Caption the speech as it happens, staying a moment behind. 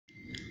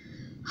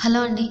Hello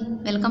అండి,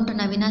 welcome to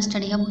Naveena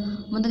study hub.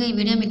 ముందుగా ఈ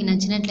వీడియో మీకు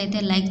నచ్చినట్లయితే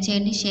లైక్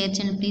చేయండి, షేర్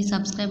చేయండి. ప్లీజ్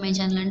సబ్స్క్రైబ్ మై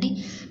ఛానల్ అండి.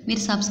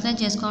 మీరు సబ్స్క్రైబ్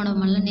చేసుకోవడం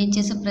వల్ల నేను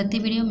చేసే ప్రతి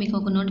వీడియో మీకు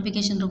ఒక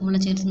నోటిఫికేషన్ రూపంలో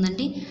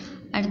చేరుతుందండి.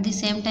 అట్ ది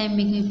సేమ్ టైం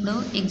మీకు ఇప్పుడు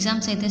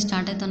ఎగ్జామ్స్ అయితే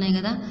స్టార్ట్ అవుతున్నాయి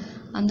కదా,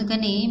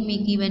 అందుకని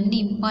మీకు ఇవన్నీ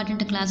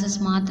ఇంపార్టెంట్ క్లాసెస్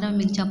మాత్రం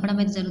మీకు చెప్పడం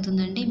అయితే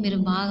జరుగుతుందండి. మీరు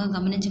బాగా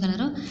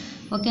గమనించగలరు,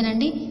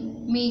 ఓకేనండి.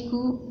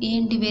 మీకు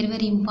ఏంటి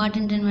వేరు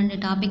ఇంపార్టెంట్ అయినటువంటి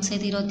టాపిక్స్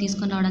అయితే ఈరోజు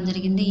తీసుకొని రావడం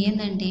జరిగింది.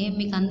 ఏంటంటే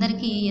మీకు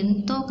అందరికీ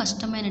ఎంతో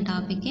కష్టమైన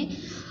టాపికే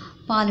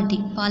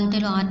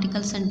పాలిటీలో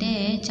ఆర్టికల్స్ అంటే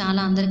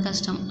చాలా అందరికి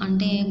కష్టం,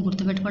 అంటే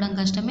గుర్తుపెట్టుకోవడం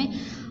కష్టమే.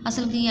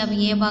 అసలుకి అవి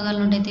ఏ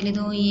భాగాల్లో ఉంటాయో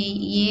తెలీదు,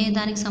 ఏ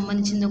దానికి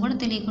సంబంధించిందో కూడా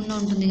తెలియకుండా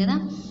ఉంటుంది కదా.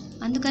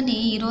 అందుకని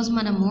ఈరోజు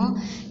మనము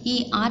ఈ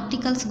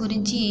ఆర్టికల్స్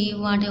గురించి,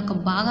 వాటి యొక్క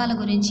భాగాల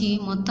గురించి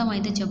మొత్తం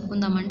అయితే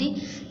చెప్పుకుందామండి.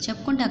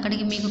 చెప్పుకుంటే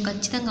అక్కడికి మీకు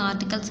ఖచ్చితంగా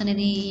ఆర్టికల్స్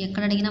అనేది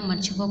ఎక్కడ అడిగినా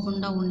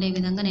మర్చిపోకుండా ఉండే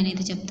విధంగా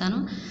నేనైతే చెప్తాను.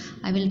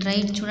 I will try.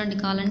 చూడండి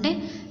కావాలంటే.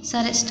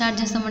 సరే, స్టార్ట్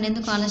చేస్తామండి,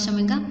 ఎందుకు ఆలస్యం.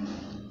 ఇంకా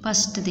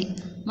ఫస్ట్ది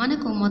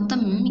మనకు మొత్తం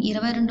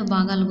 22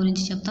 భాగాల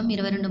గురించి చెప్తాం.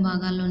 22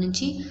 భాగాల్లో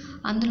నుంచి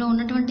అందులో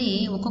ఉన్నటువంటి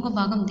ఒక్కొక్క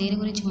భాగం దేని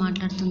గురించి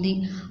మాట్లాడుతుంది,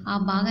 ఆ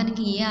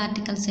భాగానికి ఏ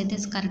ఆర్టికల్స్ అయితే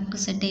కరెక్ట్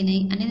సెట్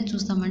అయినాయి అనేది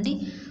చూస్తామండి.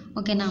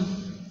 ఓకేనా,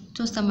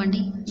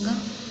 చూస్తామండి. ఇంకా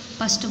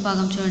ఫస్ట్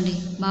భాగం చూడండి,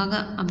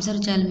 బాగా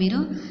అబ్జర్వ్ చేయాలి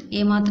మీరు,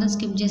 ఏమాత్రం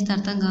స్కిప్ చేస్తే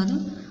అర్థం కాదు.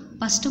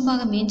 ఫస్ట్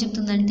భాగం ఏం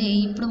చెప్తుందంటే,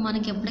 ఇప్పుడు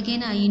మనకి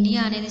ఎప్పటికైనా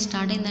ఇండియా అనేది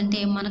స్టార్ట్ అయిందంటే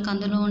మనకు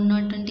అందులో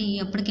ఉన్నటువంటి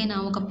ఎప్పటికైనా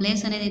ఒక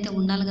ప్లేస్ అనేది అయితే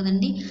ఉండాలి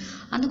కదండి.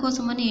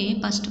 అందుకోసమని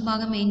ఫస్ట్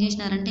భాగం ఏం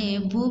చేసినారంటే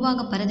భూభాగ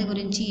పరిధి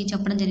గురించి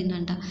చెప్పడం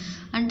జరిగిందంట.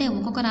 అంటే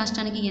ఒక్కొక్క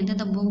రాష్ట్రానికి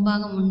ఎంతెంత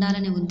భూభాగం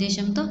ఉండాలనే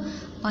ఉద్దేశంతో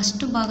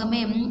ఫస్ట్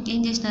భాగమే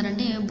ఏం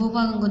చేసినారంటే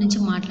భూభాగం గురించి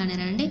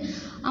మాట్లాడారండి.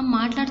 ఆ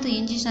మాట్లాడుతూ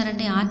ఏం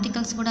చేసినారంటే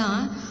ఆర్టికల్స్ కూడా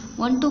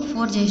 1 to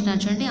 4 చేసినారు.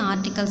 చూడండి,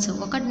 ఆర్టికల్స్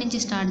 1 నుంచి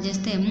స్టార్ట్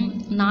చేస్తే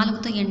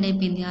 4తో ఎండ్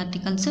అయిపోయింది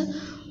ఆర్టికల్స్.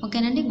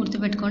 ఓకేనండి,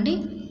 గుర్తుపెట్టుకోండి.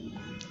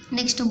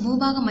 నెక్స్ట్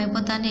భూభాగం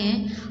అయిపోతానే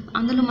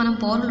అందులో మనం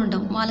పౌరులు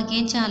ఉంటాం, వాళ్ళకి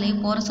ఏం చేయాలి,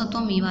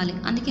 పౌరసత్వం ఇవ్వాలి.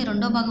 అందుకే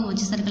రెండో భాగం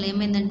వచ్చేసరికి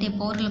ఏమైందంటే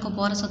పౌరులకు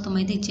పౌరసత్వం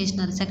అయితే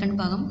ఇచ్చేసినారు, సెకండ్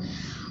భాగం.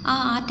 ఆ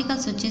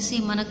ఆర్టికల్స్ వచ్చేసి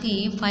మనకి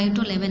 5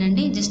 to 11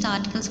 అండి. జస్ట్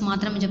ఆర్టికల్స్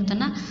మాత్రమే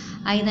చెప్తున్నా.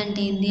 5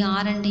 అంటే ఏంది,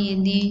 6 అంటే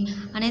ఏంది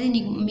అనేది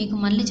మీకు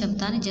మళ్ళీ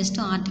చెప్తాను. జస్ట్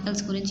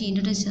ఆర్టికల్స్ గురించి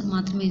ఇంట్రడ్యూస్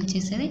మాత్రమే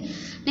ఇచ్చేసేది.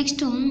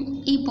 నెక్స్ట్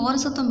ఈ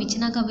పౌరసత్వం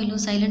ఇచ్చినాక వీళ్ళు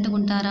సైలెంట్గా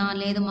ఉంటారా,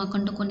 లేదు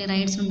మాకంటూ కొన్ని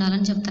రైట్స్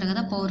ఉండాలని చెప్తారు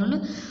కదా పౌరులు.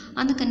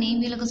 అందుకని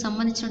వీళ్ళకు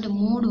సంబంధించిన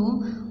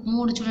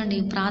మూడు చూడండి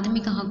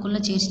ప్రాథమిక హక్కుల్లో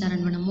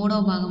చేర్చినారనమాట.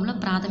 3వ భాగంలో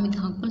ప్రాథమిక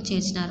హక్కులు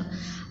చేర్చినారు.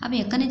 అవి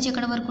ఎక్కడి నుంచి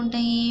ఎక్కడి వరకు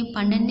ఉంటాయి,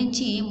 12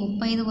 నుంచి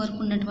 35 వరకు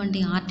ఉన్నటువంటి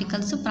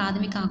ఆర్టికల్స్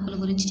ప్రాథమిక హక్కుల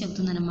గురించి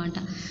చెప్తుందన్నమాట.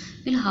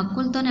 వీళ్ళు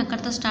హక్కులతోనే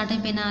ఎక్కడితో స్టార్ట్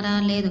అయిపోయినారా,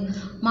 లేదు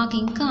మాకు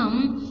ఇంకా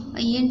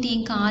ఏంటి,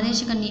 ఇంకా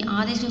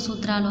ఆదేశ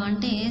సూత్రాలు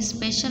అంటే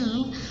స్పెషల్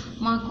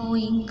మాకు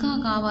ఇంకా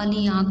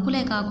కావాలి.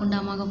 హక్కులే కాకుండా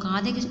మాకు ఒక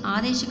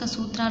ఆదేశిక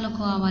సూత్రాలు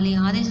కావాలి,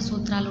 ఆదేశ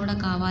సూత్రాలు కూడా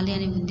కావాలి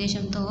అనే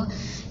ఉద్దేశంతో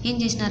ఏం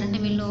చేసినారంటే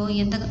వీళ్ళు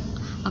ఎంత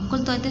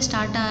హక్కులతో అయితే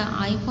స్టార్ట్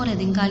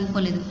అయిపోలేదు, ఇంకా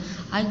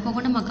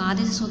ఆగిపోకుండా మాకు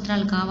ఆదేశ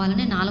సూత్రాలు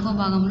కావాలని 4వ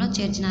భాగంలో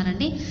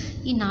చేర్చినారండి.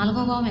 ఈ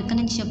 4వ భాగం ఎక్కడి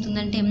నుంచి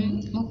చెప్తుందంటే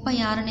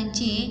 36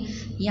 నుంచి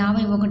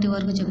 51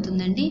 వరకు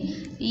చెప్తుందండి.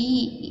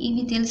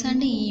 ఇవి తెలుసా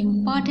అండి, ఈ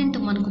ఇంపార్టెంట్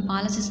మనకు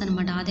పాలసీస్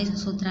అనమాట ఆదేశ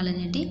సూత్రాలు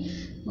అనేవి.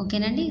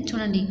 ఓకేనండి,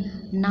 చూడండి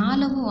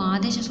 4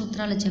 ఆదేశ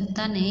సూత్రాలు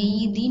చెప్తానే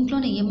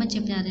దీంట్లోనే ఏమని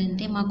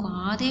చెప్పినారంటే మాకు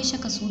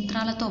ఆదేశక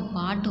సూత్రాలతో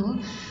పాటు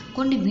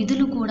కొన్ని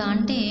విధులు కూడా,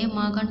 అంటే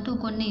మాకంటూ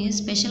కొన్ని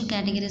స్పెషల్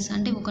కేటగిరీస్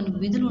అంటే కొన్ని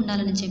విధులు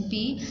ఉండాలని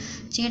చెప్పి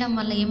చేయడం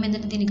వల్ల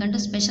ఏమైందంటే దీనికంటూ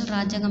స్పెషల్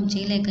రాజ్యాంగం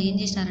చేయలేక ఏం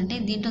చేసినారంటే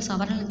దీంట్లో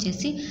సవరణలు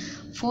చేసి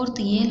 4th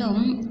Aలో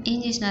ఏం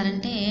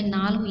చేసినారంటే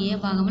 4A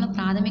భాగంలో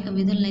ప్రాథమిక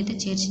విధులను అయితే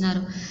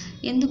చేర్చినారు.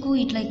 ఎందుకు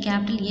ఇట్లా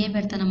క్యాపిటల్ ఏ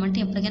పెడతామంటే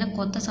ఎప్పటికైనా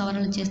కొత్త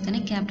సవరణలు చేస్తేనే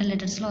క్యాపిటల్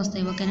లెటర్స్లో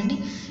వస్తాయి. ఓకేనండి,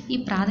 ఈ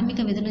ప్రాథమిక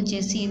విధులను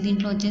చేసి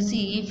దీంట్లో వచ్చేసి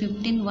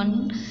 15(1)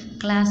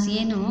 క్లాస్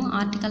ఏను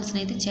ఆర్టికల్స్ని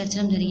అయితే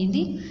చేర్చడం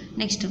జరిగింది.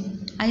 నెక్స్ట్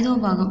 5వ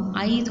భాగం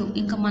 5,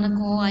 ఇంకా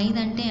మనకు 5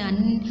 అంటే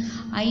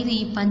 5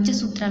 ఈ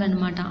పంచసూత్రాలు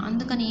అనమాట.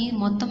 అందుకని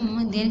మొత్తం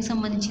దేనికి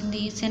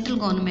సంబంధించింది,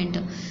 సెంట్రల్ గవర్నమెంట్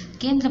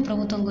కేంద్ర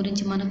ప్రభుత్వం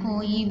గురించి మనకు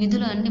ఈ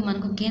విధులు అన్నీ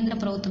మనకు కేంద్ర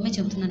ప్రభుత్వమే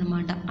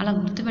చెబుతుందన్నమాట. అలా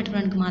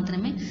గుర్తుపెట్టుకోవడానికి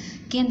మాత్రమే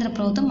కేంద్ర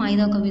ప్రభుత్వం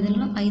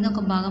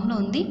 5వ భాగంలో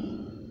ఉంది.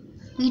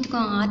 వీటికి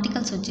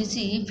ఆర్టికల్స్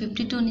వచ్చేసి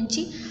 52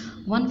 నుంచి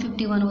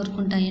 151 వరకు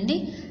ఉంటాయండి.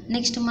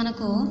 నెక్స్ట్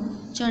మనకు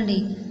చూడండి,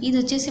 ఇది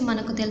వచ్చేసి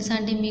మనకు తెలుసా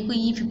అంటే మీకు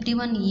ఈ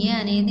 51A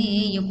అనేది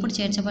ఎప్పుడు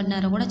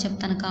చేర్చబడినారో కూడా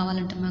చెప్తాను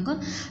కావాలంటే. మాకు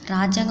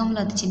రాజ్యాంగంలో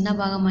అతి చిన్న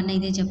భాగం అన్న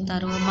ఇదే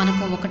చెప్తారు.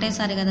 మనకు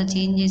ఒకటేసారి కదా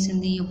చేంజ్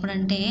చేసింది.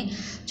 ఎప్పుడంటే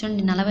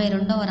చూడండి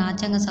 42వ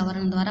రాజ్యాంగ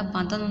సవరణ ద్వారా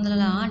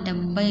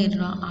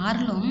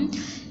 1976లో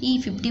ఈ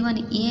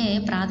 51A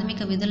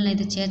ప్రాథమిక విధులను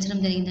అయితే చేర్చడం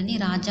జరిగిందండి.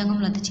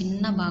 రాజ్యాంగంలో అతి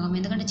చిన్న భాగం,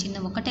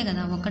 ఎందుకంటే ఒకటే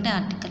కదా, ఒకటే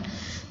ఆర్టికల్.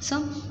 సో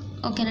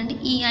ఓకేనండి,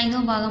 ఈ 5వ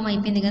భాగం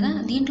అయిపోయింది కదా.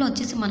 దీంట్లో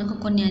వచ్చేసి మనకు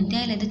కొన్ని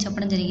అధ్యాయాలు అయితే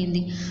చెప్పడం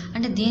జరిగింది.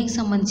 అంటే దేనికి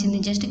సంబంధించింది,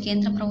 జస్ట్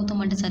కేంద్ర ప్రభుత్వం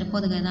అంటే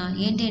సరిపోదు కదా.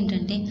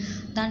 ఏంటంటే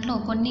దాంట్లో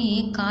కొన్ని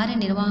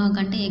కార్యనిర్వాహక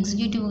అంటే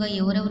ఎగ్జిక్యూటివ్గా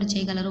ఎవరెవరు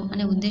చేయగలరు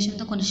అనే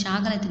ఉద్దేశంతో కొన్ని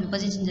శాఖలు అయితే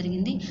విభజించడం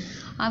జరిగింది.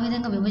 ఆ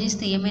విధంగా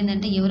విభజిస్తే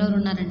ఏమైందంటే ఎవరెవరు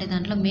ఉన్నారంటే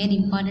దాంట్లో మెయిన్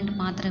ఇంపార్టెంట్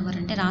పాత్ర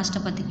ఎవరంటే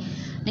రాష్ట్రపతి,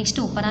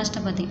 నెక్స్ట్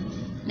ఉపరాష్ట్రపతి,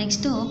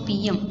 నెక్స్ట్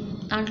PM,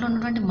 దాంట్లో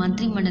ఉన్నటువంటి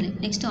మంత్రి మండలి,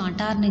 నెక్స్ట్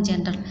అటార్నీ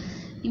జనరల్,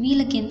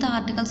 వీళ్ళకి ఎంత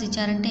ఆర్టికల్స్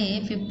ఇచ్చారంటే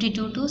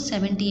 52 to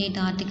 78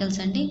 ఆర్టికల్స్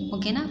అండి.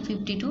 ఓకేనా,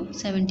 50 to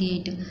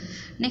 78.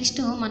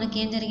 నెక్స్ట్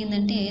మనకేం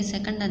జరిగిందంటే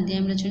సెకండ్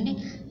అధ్యాయంలో చూడండి,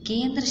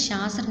 కేంద్ర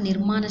శాసన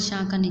నిర్మాణ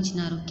శాఖ అని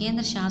ఇచ్చినారు.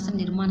 కేంద్ర శాసన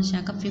నిర్మాణ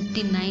శాఖ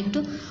 59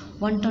 to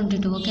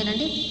 122.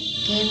 ఓకేనండి,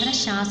 కేంద్ర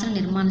శాసన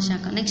నిర్మాణ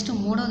శాఖ. నెక్స్ట్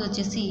మూడవది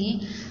వచ్చేసి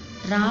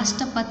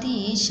రాష్ట్రపతి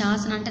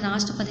శాసన, అంటే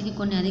రాష్ట్రపతికి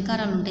కొన్ని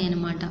అధికారాలు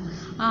ఉంటాయన్నమాట.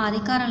 ఆ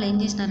అధికారాలు ఏం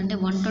చేసినారంటే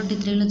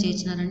 123లో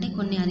చేర్చినారండి.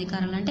 కొన్ని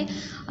అధికారాలు అంటే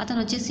అతను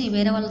వచ్చేసి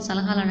వేరే వాళ్ళ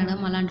సలహాలు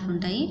అడగడం అలాంటివి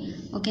ఉంటాయి.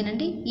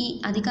 ఓకేనండి, ఈ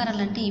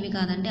అధికారాలు అంటే ఇవి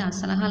కాదండి, ఆ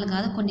సలహాలు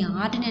కాదు, కొన్ని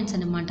ఆర్డినెన్స్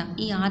అనమాట.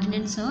 ఈ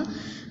ఆర్డినెన్స్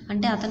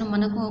అంటే అతను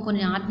మనకు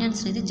కొన్ని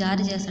ఆర్డినెన్స్ అయితే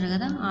జారీ చేస్తాడు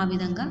కదా, ఆ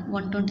విధంగా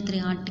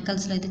 123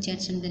 ఆర్టికల్స్లో అయితే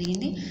చేర్చడం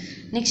జరిగింది.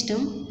 నెక్స్ట్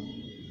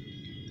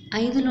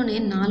 5లోనే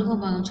 4వ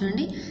భాగం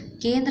చూడండి,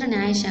 కేంద్ర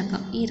న్యాయశాఖ.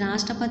 ఈ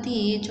రాష్ట్రపతి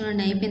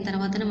చూడండి అయిపోయిన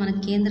తర్వాతనే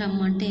మనకి కేంద్రం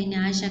అంటే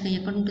న్యాయశాఖ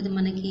ఎక్కడ ఉంటుంది,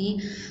 మనకి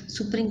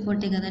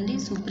సుప్రీంకోర్టే కదండి,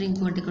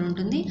 సుప్రీంకోర్టు ఇక్కడ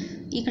ఉంటుంది.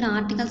 ఇక్కడ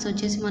ఆర్టికల్స్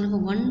వచ్చేసి మనకు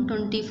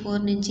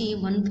 124 నుంచి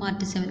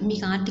 147.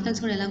 మీకు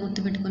ఆర్టికల్స్ కూడా ఎలా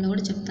గుర్తుపెట్టుకోవాలో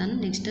కూడా చెప్తాను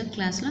నెక్స్ట్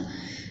క్లాస్లో.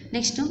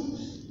 నెక్స్ట్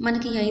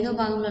మనకి 5వ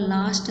భాగంలో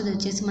లాస్ట్ది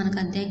వచ్చేసి మనకు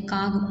అధ్యాయం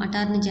కాగు,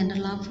 అటార్నీ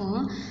జనరల్ ఆఫ్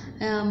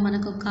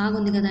మనకు కాగు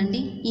ఉంది కదండి.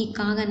 ఈ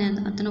కాగ్ అనే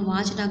అతను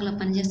వాచ్ డాగ్లో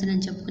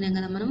పనిచేస్తాడని చెప్పుకున్నాం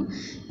కదా మనం.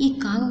 ఈ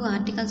కాగు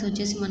ఆర్టికల్స్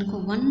వచ్చేసి మనకు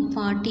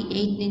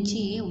 148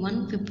 నుంచి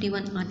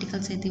 151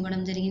 ఆర్టికల్స్ అయితే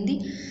ఇవ్వడం జరిగింది.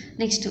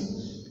 నెక్స్ట్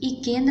ఈ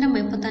కేంద్రం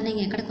అయిపోతానే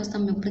ఎక్కడికి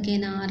వస్తాం,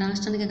 ఎప్పటికైనా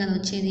రాష్ట్రానికే కదా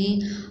వచ్చేది.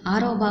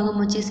 6వ భాగం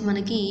వచ్చేసి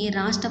మనకి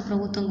రాష్ట్ర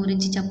ప్రభుత్వం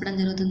గురించి చెప్పడం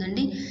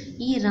జరుగుతుందండి.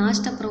 ఈ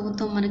రాష్ట్ర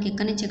ప్రభుత్వం మనకి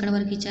ఎక్కడి నుంచి ఎక్కడి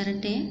వరకు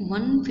ఇచ్చారంటే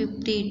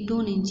 152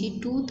 నుంచి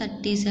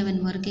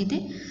 237 వరకు అయితే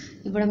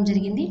ఇవ్వడం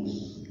జరిగింది.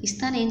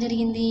 ఇస్తాను ఏం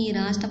జరిగింది, ఈ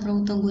రాష్ట్ర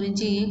ప్రభుత్వం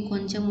గురించి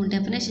కొంచెం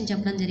డెఫినేషన్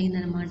చెప్పడం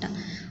జరిగిందనమాట.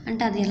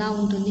 అంటే అది ఎలా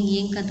ఉంటుంది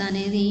ఏం కథ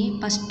అనేది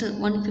ఫస్ట్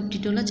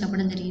 152లో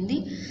చెప్పడం జరిగింది.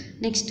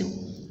 నెక్స్ట్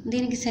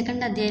దీనికి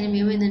సెకండ్ అధ్యాయం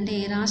ఏమైందంటే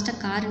రాష్ట్ర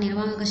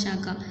కార్యనిర్వాహక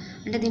శాఖ.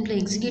 అంటే దీంట్లో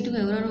ఎగ్జిక్యూటివ్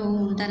ఎవరెవరు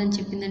ఉంటారని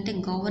చెప్పిందంటే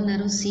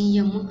గవర్నరు,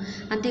 సీఎం,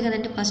 అంతే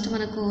కదండి. ఫస్ట్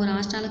మనకు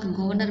రాష్ట్రాలకు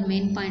గవర్నర్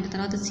మెయిన్ పాయింట్,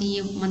 తర్వాత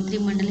సీఎం, మంత్రి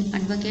మండలి,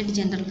 అడ్వకేట్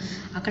జనరల్,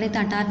 అక్కడైతే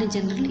అటార్నీ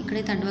జనరల్,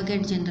 ఇక్కడైతే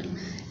అడ్వకేట్ జనరల్.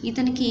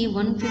 ఇతనికి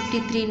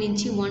 153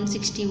 నుంచి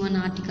 161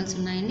 ఆర్టికల్స్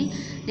ఉన్నాయండి.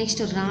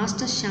 నెక్స్ట్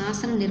రాష్ట్ర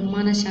శాసన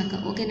నిర్మాణ శాఖ.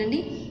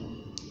 ఓకేనండి,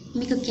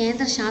 మీకు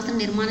కేంద్ర శాసన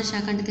నిర్మాణ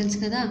శాఖ అంటే తెలుసు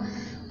కదా,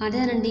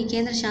 అదేనండి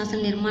కేంద్ర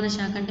శాసన నిర్మాణ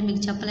శాఖ అంటే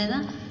మీకు చెప్పలేదా,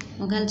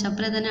 ఒకవేళ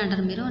చెప్పలేదని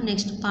అంటారు మీరు.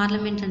 నెక్స్ట్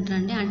పార్లమెంట్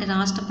అంటారండి, అంటే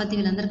రాష్ట్రపతి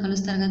వీళ్ళందరూ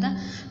కలుస్తారు కదా,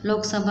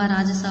 లోక్సభ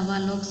రాజ్యసభ,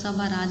 లోక్సభ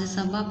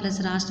రాజ్యసభ ప్లస్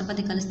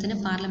రాష్ట్రపతి కలిస్తేనే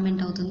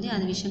పార్లమెంట్ అవుతుంది,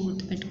 అది విషయం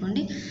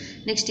గుర్తుపెట్టుకోండి.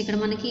 నెక్స్ట్ ఇక్కడ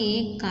మనకి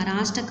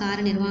రాష్ట్ర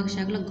కార్యనిర్వాహక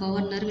శాఖలో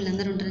గవర్నర్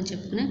వీళ్ళందరూ ఉంటారని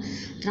చెప్పుకునే.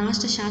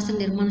 రాష్ట్ర శాసన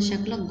నిర్మాణ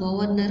శాఖలో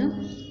గవర్నరు,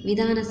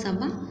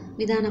 విధానసభ,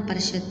 విధాన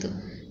పరిషత్తు,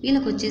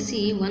 వీళ్ళకి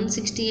వచ్చేసి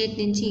 168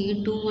 నుంచి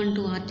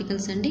 212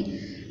 ఆర్టికల్స్ అండి.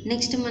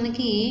 నెక్స్ట్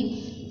మనకి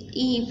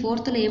ఈ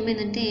 4th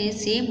ఏమైందంటే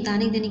సేమ్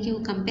దానికి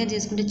కంపేర్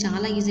చేసుకుంటే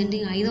చాలా ఈజీ అండి.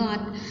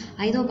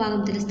 5వ భాగం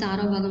తెలిస్తే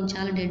 6వ భాగం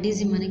చాలా డెడ్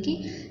ఈజీ మనకి.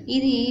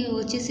 ఇది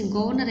వచ్చేసి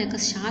గవర్నర్ యొక్క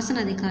శాసన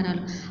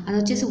అధికారాలు, అది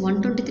వచ్చేసి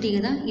 123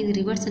 కదా, ఇది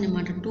రివర్స్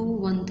అనమాట,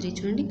 213.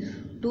 చూడండి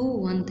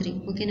 213.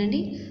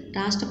 ఓకేనండి,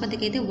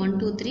 రాష్ట్రపతికి అయితే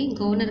 123,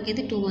 గవర్నర్కి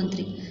అయితే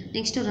 213.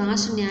 నెక్స్ట్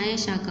రాష్ట్ర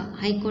న్యాయశాఖ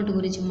హైకోర్టు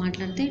గురించి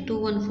మాట్లాడితే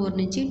 214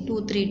 నుంచి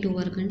 232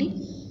 వరకు అండి.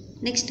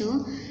 నెక్స్ట్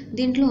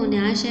దీంట్లో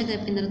న్యాయశాఖ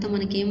అయిపోయిన తర్వాత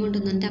మనకి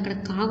ఏముంటుందంటే అక్కడ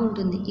కాగు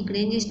ఉంటుంది. ఇక్కడ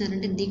ఏం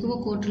చేసినారంటే దిగువ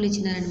కోర్టులు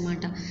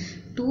ఇచ్చినారనమాట,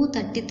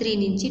 233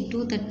 నుంచి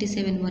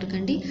 237 వరకు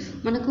అండి.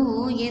 మనకు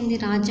ఏంది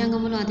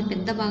రాజ్యాంగంలో అతి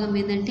పెద్ద భాగం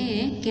ఏంటంటే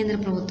కేంద్ర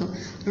ప్రభుత్వం,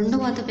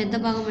 రెండవ అతి పెద్ద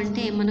భాగం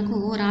అంటే మనకు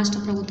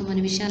రాష్ట్ర ప్రభుత్వం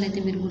అనే విషయాలు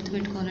అయితే మీరు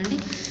గుర్తుపెట్టుకోవాలండి.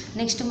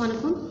 నెక్స్ట్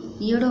మనకు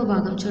 7వ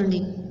భాగం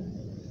చూడండి,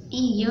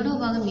 ఈ 7వ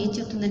భాగం ఏం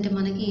చెప్తుందంటే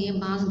మనకి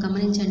బాగా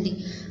గమనించండి,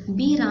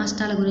 బి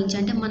రాష్ట్రాల గురించి.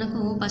 అంటే మనకు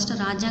ఫస్ట్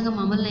రాజ్యాంగం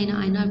అమలు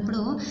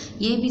అయినప్పుడు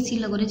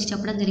ఏబిసిల గురించి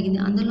చెప్పడం జరిగింది,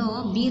 అందులో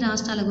బి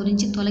రాష్ట్రాల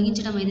గురించి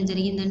తొలగించడం అయితే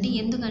జరిగిందండి.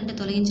 ఎందుకంటే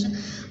తొలగించడం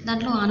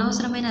దాంట్లో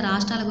అనవసరమైన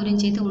రాష్ట్రాల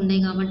గురించి అయితే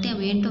ఉన్నాయి కాబట్టి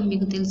అవి ఏంటో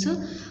మీకు తెలుసు,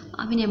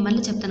 అవి నేను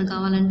మళ్ళీ చెప్తాను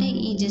కావాలంటే.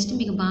 ఈ జస్ట్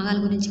మీకు భాగాల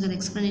గురించి కదా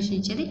ఎక్స్ప్లెనేషన్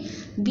ఇచ్చేది.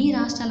 బి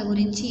రాష్ట్రాల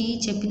గురించి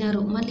చెప్పినారు.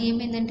 మళ్ళీ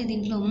ఏమైందంటే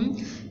దీంట్లో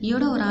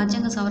 7వ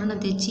రాజ్యాంగ సవరణ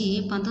తెచ్చి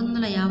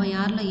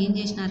 1956లో ఏం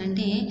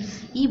చేసినారంటే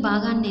ఈ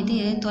భాగాన్ని అయితే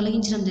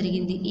తొలగించడం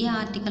జరిగింది. ఏ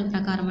ఆర్టికల్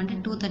ప్రకారం అంటే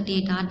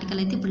 238 ఆర్టికల్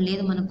అయితే ఇప్పుడు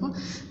లేదు మనకు.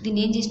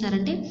 దీన్ని ఏం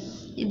చేసినారంటే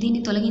దీన్ని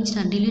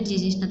తొలగించిన, డిలీట్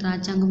చేసేసిన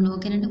రాజ్యాంగంలో.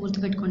 ఓకేనంటే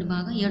గుర్తుపెట్టుకోండి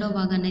బాగా, 7వ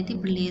భాగాన్ని అయితే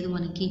ఇప్పుడు లేదు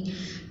మనకి.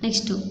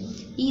 నెక్స్ట్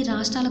ఈ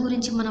రాష్ట్రాల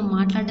గురించి మనం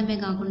మాట్లాడడమే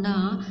కాకుండా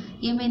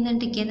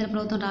ఏమైందంటే కేంద్ర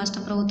ప్రభుత్వం, రాష్ట్ర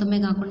ప్రభుత్వమే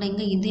కాకుండా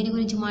ఇంకా దేని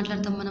గురించి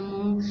మాట్లాడతాం మనము,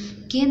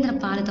 కేంద్ర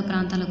పాలిత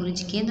ప్రాంతాల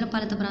గురించి. కేంద్ర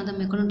పాలిత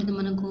ప్రాంతం ఎక్కడ ఉంటుంది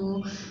మనకు,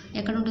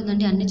 ఎక్కడ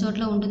ఉంటుందండి, అన్ని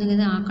చోట్ల ఉంటుంది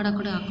కదా,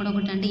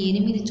 అక్కడొకటి అంటే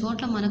 8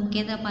 చోట్ల మనకు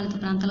కేంద్ర పాలిత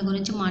ప్రాంతాల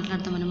గురించి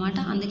మాట్లాడతాం అనమాట.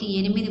 అందుకే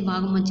 8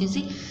 భాగం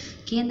వచ్చేసి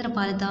కేంద్ర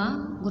పాలిత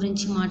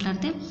గురించి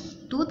మాట్లాడితే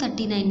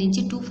 239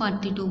 నుంచి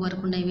 242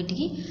 వరకు ఉన్నాయి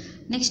వీటికి.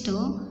 నెక్స్ట్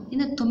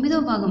ఇందులో 9వ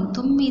భాగం,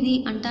 9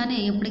 అంటానే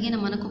ఎప్పటికైనా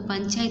మనకు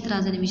పంచాయతీ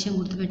రాజ్ అనే విషయం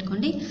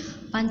గుర్తుపెట్టుకోండి.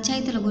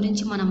 పంచాయతీల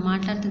గురించి మనం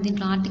మాట్లాడితే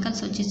దీంట్లో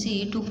ఆర్టికల్స్ వచ్చేసి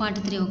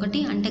 243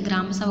 ఒకటి, అంటే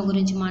గ్రామ సభ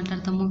గురించి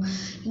మాట్లాడతాము.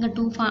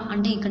 ఇంకా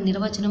అంటే ఇక్కడ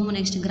నిర్వచనము,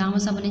 నెక్స్ట్ గ్రామ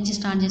సభ నుంచి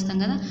స్టార్ట్ చేస్తాం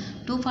కదా.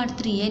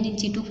 243A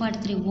నుంచి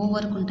 243O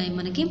వరకు ఉంటాయి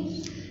మనకి.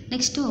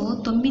 నెక్స్ట్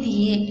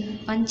 9A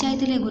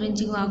పంచాయతీల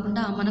గురించి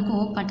కాకుండా మనకు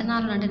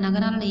పట్టణాలు అంటే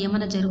నగరాలలో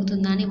ఏమైనా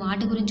జరుగుతుందా అని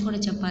వాటి గురించి కూడా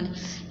చెప్పాలి.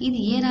 ఇది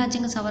ఏ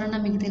రాజ్యాంగ సవరణ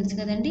మీకు తెలుసు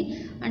కదండి.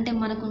 అంటే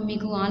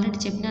మీకు ఆల్రెడీ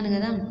చెప్పినాను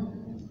కదా.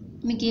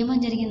 మీకు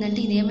ఏమని జరిగిందంటే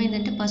ఇది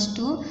ఏమైందంటే ఫస్ట్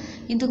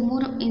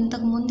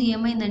ఇంతకుముందు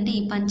ఏమైందంటే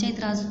ఈ పంచాయతీ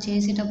రాజు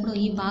చేసేటప్పుడు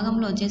ఈ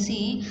భాగంలో వచ్చేసి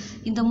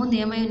ఇంతకుముందు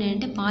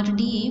ఏమైనాయంటే పార్ట్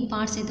డి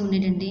పార్ట్స్ అయితే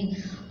ఉండేటండి.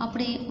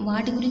 అప్పుడే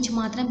వాటి గురించి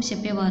మాత్రం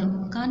చెప్పేవారు.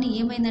 కానీ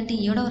ఏమైందంటే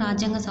 7వ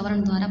రాజ్యాంగ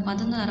సవరణ ద్వారా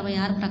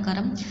 1966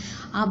 ప్రకారం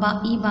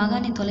ఈ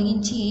భాగాన్ని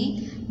తొలగించి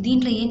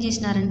దీంట్లో ఏం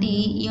చేసినారంటే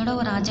 7వ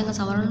రాజ్యాంగ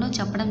సవరణలో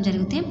చెప్పడం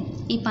జరిగితే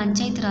ఈ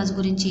పంచాయతీ రాజు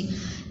గురించి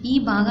ఈ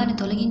భాగాన్ని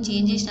తొలగించి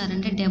ఏం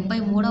చేసినారంటే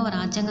 73వ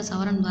రాజ్యాంగ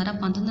సవరణ ద్వారా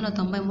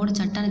 1993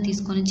 చట్టాన్ని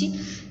తీసుకొని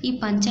ఈ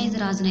పంచాయతీ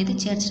రాజును అయితే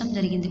చేర్చడం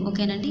జరిగింది.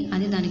 ఓకేనండి,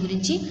 అది దాని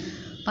గురించి.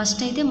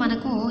 ఫస్ట్ అయితే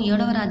మనకు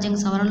 7వ రాజ్యాంగ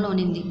సవరణలో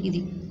ఉన్నింది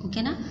ఇది.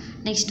 ఓకేనా.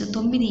 నెక్స్ట్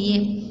 9A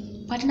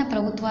పట్టణ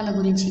ప్రభుత్వాల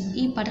గురించి.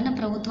 ఈ పట్టణ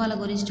ప్రభుత్వాల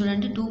గురించి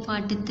చూడండి.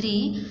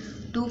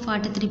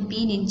 243P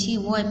నుంచి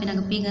ఓ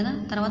అయిపోయినాక పి కదా,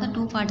 తర్వాత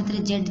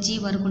 243ZG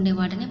వరకు ఉండే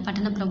వాటిని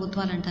పట్టణ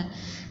ప్రభుత్వాలు అంటారు.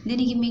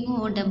 దీనికి మీకు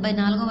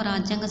 74వ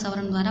రాజ్యాంగ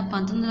సవరణ ద్వారా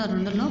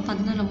 1902లో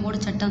 1903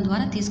 చట్టం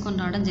ద్వారా తీసుకొని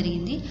రావడం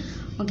జరిగింది.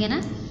 ఓకేనా.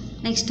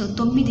 నెక్స్ట్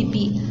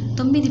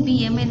 9B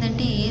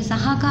ఏమైందంటే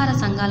సహకార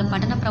సంఘాలు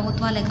పట్టణ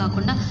ప్రభుత్వాలే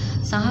కాకుండా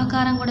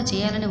సహకారం కూడా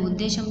చేయాలనే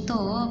ఉద్దేశంతో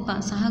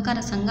సహకార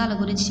సంఘాల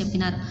గురించి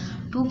చెప్పినారు.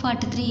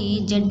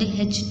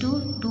 243ZH to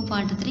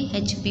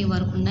 243HP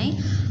వరకు ఉన్నాయి.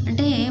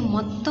 అంటే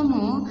మొత్తము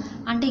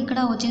అంటే ఇక్కడ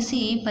వచ్చేసి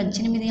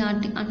 18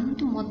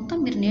 అంటే మొత్తం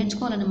మీరు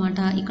నేర్చుకోవాలన్నమాట.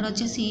 ఇక్కడ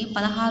వచ్చేసి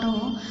 16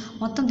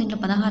 మొత్తం దీంట్లో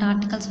 16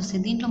 ఆర్టికల్స్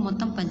వస్తాయి. దీంట్లో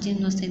మొత్తం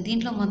 18 వస్తాయి.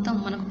 దీంట్లో మొత్తం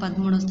మనకు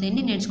 13 వస్తాయి.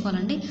 అన్నీ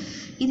నేర్చుకోవాలండి.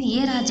 ఇది ఏ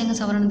రాజ్యాంగ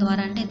సవరణ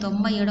ద్వారా అంటే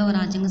 97వ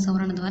రాజ్యాంగ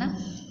సవరణ ద్వారా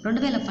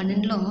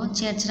 2012లో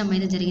చేర్చడం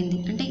అయితే జరిగింది.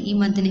 అంటే ఈ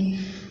మధ్యనే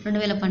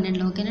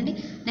 2012లో. ఓకేనండి.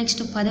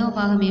 నెక్స్ట్ 10వ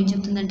భాగం ఏం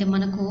చెప్తుందంటే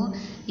మనకు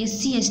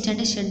SC ST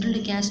అంటే షెడ్యూల్డ్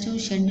క్యాస్ట్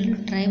షెడ్యూల్డ్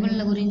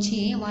ట్రైబల్ల గురించి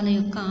వాళ్ళ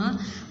యొక్క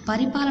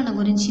పరిపాలన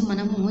గురించి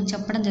మనము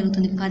చెప్పడం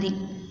జరుగుతుంది. 10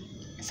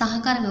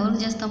 సహకారం ఎవరికి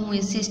చేస్తాము?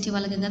 SC ST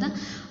వాళ్ళకి కదా.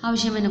 ఆ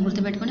విషయమైన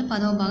గుర్తుపెట్టుకొని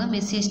 10వ భాగం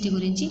SC ST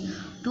గురించి.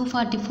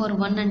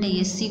 244(1) అంటే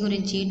SC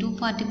గురించి,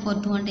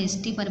 244(2) అంటే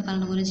ST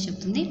పరిపాలన గురించి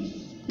చెప్తుంది.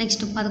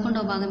 నెక్స్ట్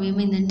 11వ భాగం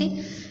ఏమైందంటే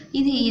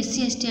ఇది SC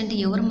ST అంటే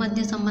ఎవరి మధ్య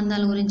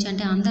సంబంధాల గురించి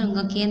అంటే అందరూ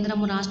ఇంకా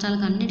కేంద్రము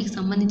రాష్ట్రాలకు అన్నిటికి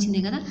సంబంధించింది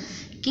కదా.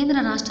 కేంద్ర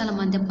రాష్ట్రాల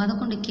మధ్య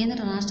 11 కేంద్ర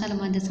రాష్ట్రాల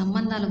మధ్య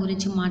సంబంధాల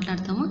గురించి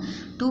మాట్లాడతాము.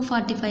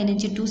 245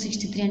 నుంచి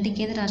 263 అంటే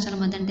కేంద్ర రాష్ట్రాల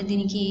మధ్య అంటే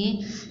దీనికి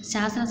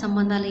శాసన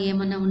సంబంధాలు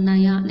ఏమైనా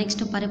ఉన్నాయా,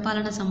 నెక్స్ట్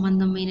పరిపాలన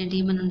సంబంధమైనవి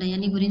ఏమైనా ఉన్నాయా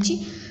అని గురించి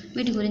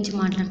వీటి గురించి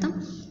మాట్లాడతాం.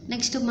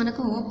 నెక్స్ట్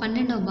మనకు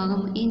 12వ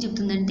భాగం ఏం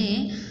చెప్తుందంటే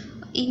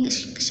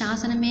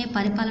శాసనమే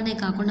పరిపాలనే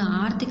కాకుండా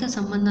ఆర్థిక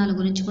సంబంధాల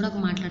గురించి కూడా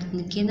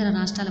మాట్లాడుతుంది. కేంద్ర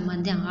రాష్ట్రాల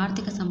మధ్య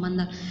ఆర్థిక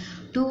సంబంధాలు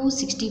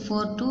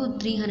 264 to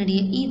 300A.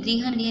 ఈ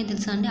 300A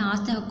తెలుసా అండి?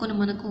 ఆస్తి హక్కును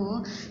మనకు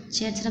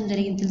చేర్చడం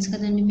జరిగింది. తెలుసు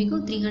కదండి మీకు.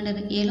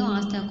 300Aలో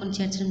ఆస్తి హక్కును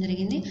చేర్చడం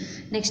జరిగింది.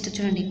 నెక్స్ట్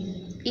చూడండి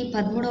ఈ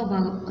 13వ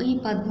భాగం. ఈ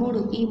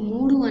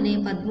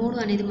 13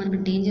 అనేది మనకు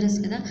డేంజరస్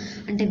కదా.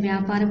 అంటే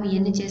వ్యాపారం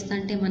ఇవన్నీ చేస్తా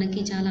అంటే మనకి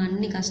చాలా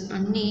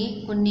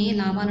కొన్ని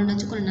లాభాలు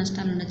ఉండొచ్చు, కొన్ని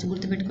నష్టాలు ఉండొచ్చు.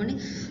 గుర్తుపెట్టుకోండి.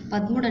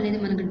 13 అనేది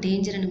మనకు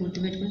డేంజర్ అని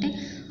గుర్తుపెట్టుకుంటే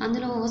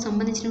అందులో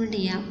సంబంధించినటువంటి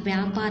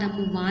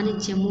వ్యాపారము,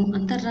 వాణిజ్యము,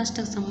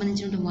 అంతర్రాష్ట్రకు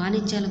సంబంధించినటువంటి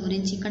వాణిజ్యాల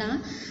గురించి ఇక్కడ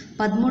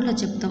 13లో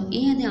చెప్తాం.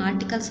 అది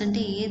ఆర్టికల్స్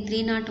అంటే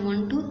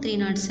 301 to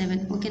 307.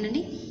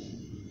 ఓకేనండి.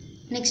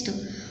 నెక్స్ట్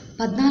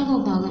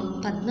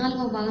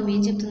 14వ భాగం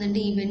ఏం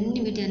చెప్తుందంటే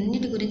వీటి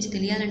అన్నిటి గురించి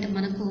తెలియాలంటే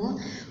మనకు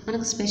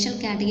స్పెషల్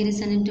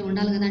కేటగిరీస్ అనేవి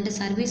ఉండాలి కదా. అంటే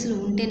సర్వీసులు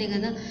ఉంటేనే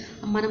కదా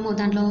మనము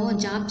దాంట్లో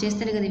జాబ్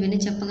చేస్తేనే కదా ఇవన్నీ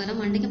చెప్పగలం.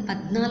 అందుకే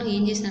 14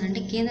 ఏం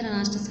చేసినారంటే కేంద్ర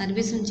రాష్ట్ర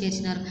సర్వీసులను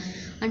చేర్చినారు.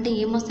 అంటే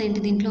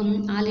ఏమొస్తాయంటే దీంట్లో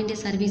ఆల్ ఇండియా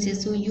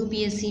సర్వీసెస్,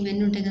 UPSC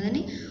ఇవన్నీ ఉంటాయి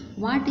కదండి,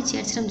 వాటిని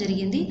చేర్చడం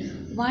జరిగింది.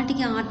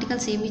 వాటికి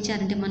ఆర్టికల్స్ ఏమి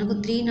ఇచ్చారంటే మనకు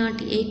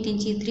 308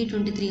 నుంచి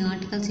 323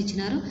 ఆర్టికల్స్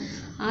ఇచ్చినారు.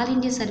 ఆల్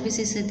ఇండియా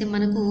సర్వీసెస్ అయితే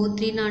మనకు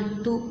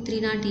 302,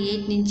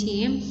 308 నుంచి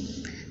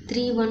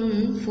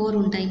 314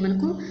 ఉంటాయి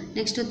మనకు.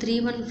 నెక్స్ట్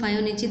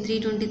 315 నుంచి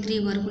 323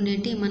 వరకు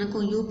ఉండేటి మనకు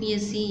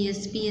UPSC,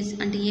 SPS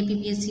అంటే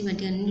APPSC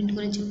వాటి అన్నింటి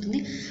గురించి చెప్తుంది.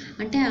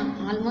 అంటే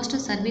ఆల్మోస్ట్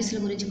సర్వీసుల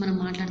గురించి మనం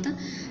మాట్లాడతాం.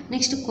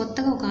 నెక్స్ట్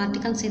కొత్తగా ఒక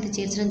ఆర్టికల్స్ అయితే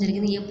చేర్చడం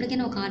జరిగింది.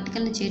 ఎప్పటికైనా ఒక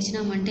ఆర్టికల్ని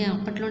చేర్చినామంటే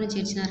అప్పట్లోనే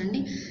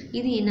చేర్చినారండి.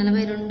 ఇది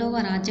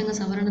 42వ రాజ్యాంగ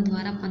సవరణ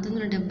ద్వారా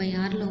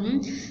 1976లో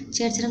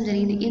చేర్చడం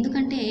జరిగింది.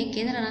 ఎందుకంటే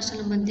కేంద్ర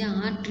రాష్ట్రాల మధ్య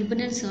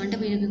ట్రిబ్యునల్స్ అంటే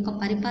వీరి యొక్క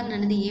పరిపాలన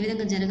అనేది ఏ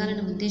విధంగా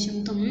జరగాలనే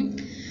ఉద్దేశంతో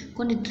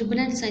కొన్ని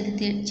ట్రిబ్యునల్స్ అయితే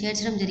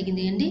చేర్చడం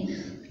జరిగింది అండి.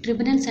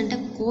 ట్రిబ్యునల్స్ అంటే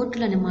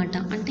కోర్టులు అన్నమాట.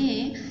 అంటే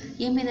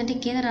ఏమైందంటే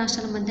కేంద్ర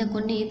రాష్ట్రాల మధ్య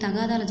కొన్ని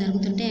తగాదాలు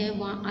జరుగుతుంటే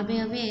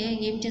అవే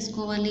ఏం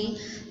చేసుకోవాలి,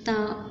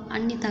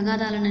 అన్ని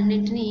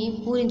తగాదాలన్నింటినీ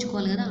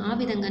పూరించుకోవాలి కదా. ఆ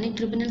విధంగానే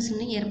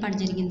ట్రిబ్యునల్స్ని ఏర్పాటు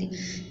జరిగింది.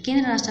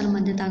 కేంద్ర రాష్ట్రాల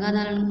మధ్య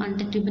తగాదాలను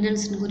అంటే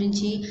ట్రిబ్యునల్స్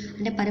గురించి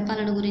అంటే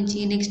పరిపాలన గురించి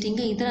నెక్స్ట్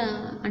ఇంకా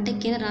అంటే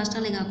కేంద్ర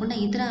రాష్ట్రాలే కాకుండా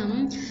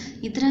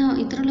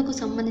ఇతరులకు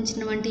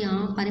సంబంధించినటువంటి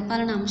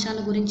పరిపాలన అంశాల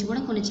గురించి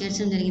కూడా కొన్ని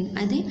చేర్చడం జరిగింది.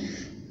 అది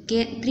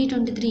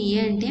 323A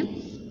అంటే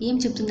ఏం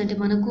చెప్తుందంటే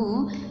మనకు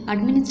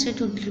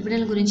అడ్మినిస్ట్రేటివ్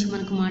ట్రిబ్యునల్ గురించి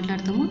మనకు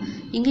మాట్లాడతాము.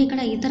 ఇంకా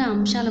ఇక్కడ ఇతర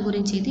అంశాల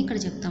గురించి అయితే ఇక్కడ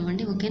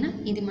చెప్తామండి. ఓకేనా.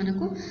 ఇది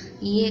మనకు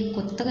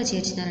కొత్తగా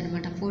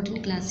చేర్చినారనమాట 14th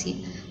క్లాస్.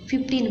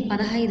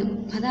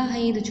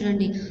 15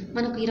 చూడండి,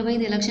 మనకు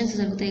 25 ఎలక్షన్స్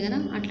జరుగుతాయి కదా,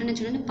 అట్లనే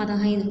చూడండి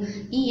 15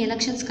 ఈ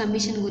ఎలక్షన్స్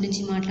కమిషన్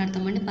గురించి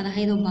మాట్లాడతామండి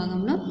 15వ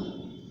భాగంలో.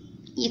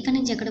 ఎక్కడి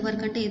నుంచి ఎక్కడి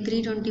వరకు అంటే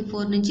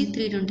 324 నుంచి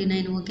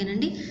 329,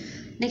 ఓకేనండి.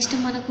 నెక్స్ట్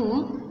మనకు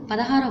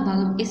 16వ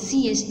భాగం SC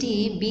ST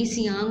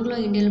BC Anglo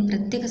Indian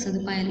ప్రత్యేక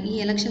సదుపాయాలు. ఈ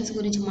ఎలక్షన్స్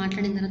గురించి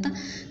మాట్లాడిన తర్వాత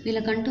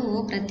వీళ్ళకంటూ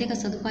ప్రత్యేక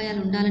సదుపాయాలు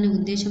ఉండాలనే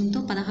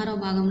ఉద్దేశంతో 16వ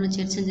భాగంలో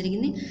చేర్చడం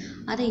జరిగింది.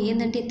 అదే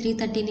ఏంటంటే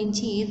 330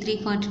 నుంచి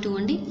 342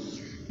 అండి.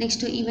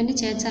 నెక్స్ట్ ఇవన్నీ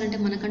చేర్చాలంటే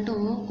మనకంటూ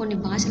కొన్ని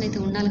భాషలు అయితే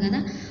ఉండాలి కదా,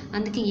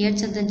 అందుకే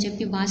ఏడ్చొద్దని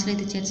చెప్పి భాషలు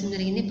అయితే చేర్చడం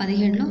జరిగింది.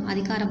 17లో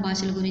అధికార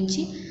భాషల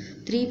గురించి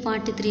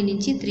 343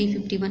 నుంచి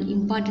 351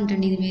 ఇంపార్టెంట్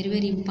అండి, ఇది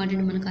వెరీ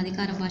ఇంపార్టెంట్ మనకు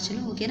అధికార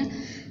భాషలు, ఓకేనా.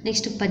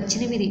 నెక్స్ట్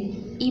 18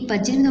 ఈ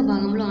 18వ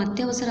భాగంలో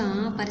అత్యవసర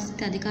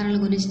పరిస్థితి అధికారాల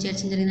గురించి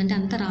చేర్చడం జరిగింది. అంటే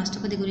అంతా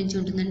రాష్ట్రపతి గురించి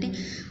ఉంటుందంటే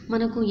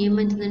మనకు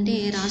ఏమవుతుందంటే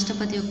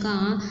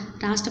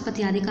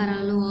రాష్ట్రపతి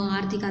అధికారాలు,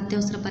 ఆర్థిక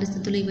అత్యవసర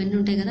పరిస్థితులు ఇవన్నీ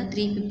ఉంటాయి కదా,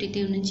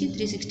 352 నుంచి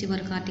 360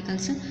 వరకు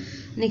ఆర్టికల్స్.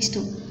 నెక్స్ట్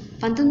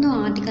 19వ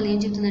ఆర్టికల్ ఏం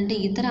చెప్తుందంటే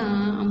ఇతర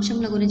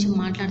అంశంల గురించి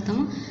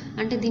మాట్లాడతాము.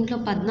 అంటే దీంట్లో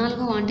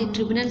 14వ అంటే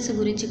ట్రిబ్యునల్స్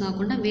గురించి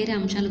కాకుండా వేరే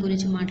అంశాల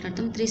గురించి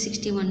మాట్లాడతాం,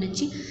 361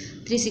 నుంచి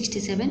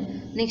 367.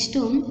 నెక్స్ట్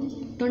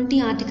 20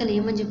 ఆర్టికల్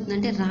ఏమని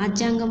చెప్తుందంటే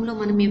రాజ్యాంగంలో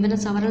మనం ఏమైనా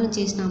సవరణలు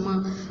చేసినామా,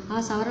 ఆ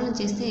సవరణ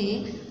చేస్తే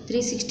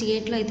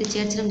 368లో అయితే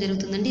చేర్చడం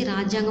జరుగుతుందండి.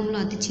 రాజ్యాంగంలో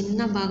అతి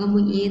చిన్న భాగము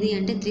ఏది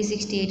అంటే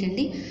 368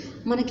 అండి.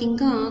 మనకి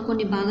ఇంకా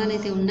కొన్ని భాగాలు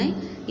అయితే ఉన్నాయి.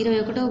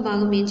 21వ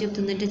భాగం ఏం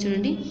చెప్తుందంటే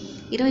చూడండి,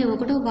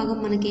 21వ భాగం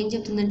మనకేం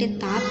చెప్తుందంటే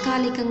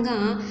తాత్కాలికంగా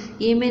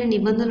ఏమైనా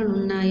నిబంధనలు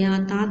ఉన్నాయా,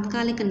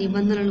 తాత్కాలిక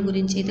నిబంధనల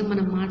గురించి అయితే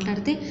మనం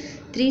మాట్లాడితే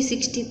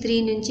 363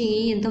 నుంచి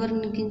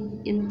ఎంతవరకు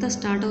ఎంత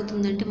స్టార్ట్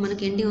అవుతుందంటే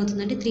మనకి ఎండింగ్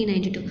అవుతుందంటే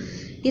 392.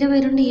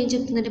 22 ఏం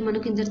చెప్తుందంటే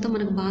మనకు ఇంతటితో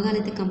మనకు భాగాలు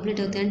అయితే కంప్లీట్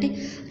అవుతాయి. అంటే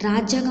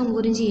రాజ్యాంగం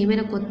గురించి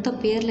ఏమైనా కొత్త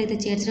పేర్లు అయితే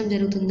చేర్చడం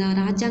జరుగుతుందా,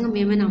 రాజ్యాంగం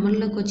ఏమైనా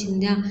అమల్లోకి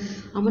వచ్చిందా,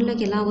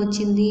 అమల్లోకి ఎలా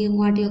వచ్చింది,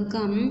 వాటి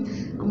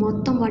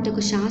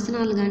యొక్క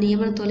శాసనాలు కానీ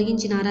ఏమైనా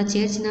తొలగించినారా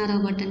చేర్చినారా,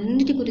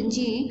 వాటన్నిటి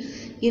గురించి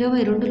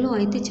 22లో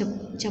అయితే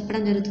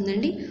చెప్పడం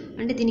జరుగుతుందండి.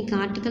 అంటే దీనికి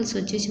ఆర్టికల్స్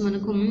వచ్చేసి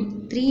మనకు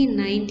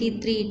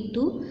 393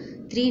 to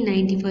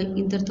 395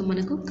 ఇంతటితో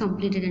మనకు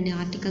కంప్లీటెడ్ అండి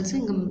ఆర్టికల్స్.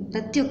 ఇంకా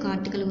ప్రతి ఒక్క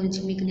ఆర్టికల్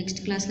గురించి మీకు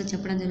నెక్స్ట్ క్లాస్లో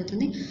చెప్పడం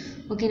జరుగుతుంది,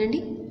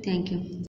 ఓకేనండి. Thank you.